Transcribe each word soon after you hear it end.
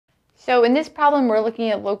So in this problem, we're looking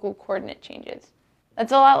at local coordinate changes.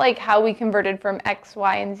 That's a lot like how we converted from x,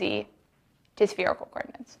 y, and z to spherical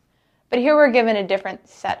coordinates. But here we're given a different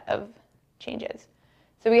set of changes.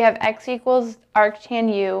 So we have x equals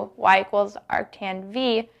arctan u, y equals arctan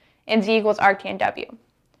v, and z equals arctan w.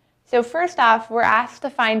 So first off, we're asked to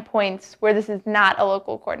find points where this is not a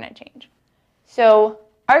local coordinate change. So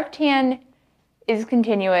arctan is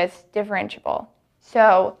continuous, differentiable.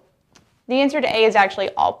 So the answer to A is actually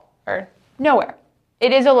all, or nowhere.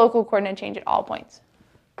 It is a local coordinate change at all points.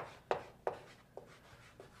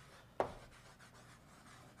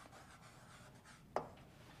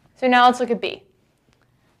 So now let's look at B.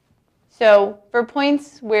 So for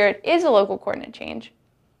points where it is a local coordinate change,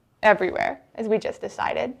 everywhere, as we just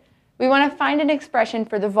decided, we want to find an expression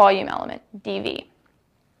for the volume element, dv.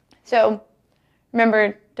 So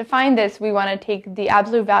remember, to find this, we want to take the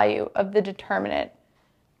absolute value of the determinant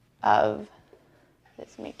of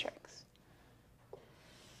this matrix.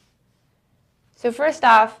 So first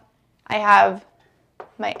off, I have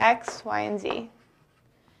my x, y, and z.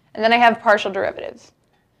 And then I have partial derivatives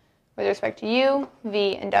with respect to u,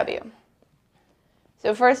 v, and w.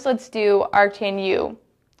 So first let's do arctan u.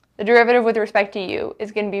 The derivative with respect to u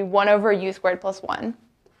is going to be 1 over u squared plus 1.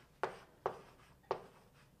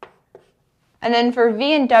 And then for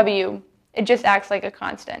v and w, it just acts like a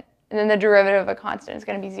constant. And then the derivative of a constant is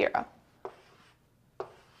going to be 0.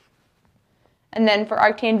 And then for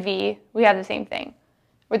arctan v, we have the same thing.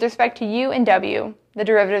 With respect to u and w, the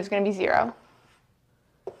derivative is going to be 0.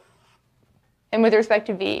 And with respect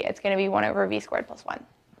to v, it's going to be 1 over v squared plus 1.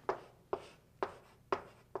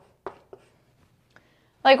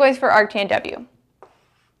 Likewise for arctan w.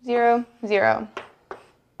 0, 0,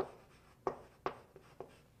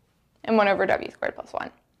 and 1 over w squared plus 1.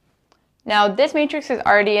 Now this matrix is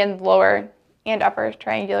already in lower and upper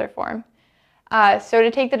triangular form. So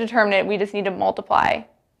to take the determinant, we just need to multiply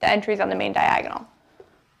the entries on the main diagonal,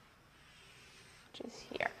 which is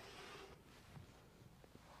here.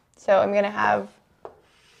 So I'm going to have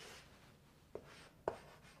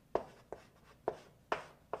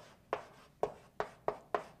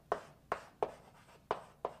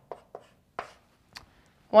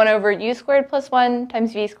 1 over u squared plus 1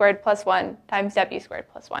 times v squared plus 1 times w squared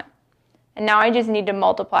plus 1. And now I just need to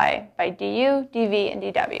multiply by du, dv, and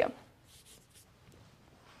dw.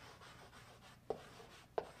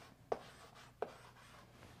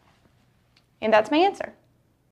 And that's my answer.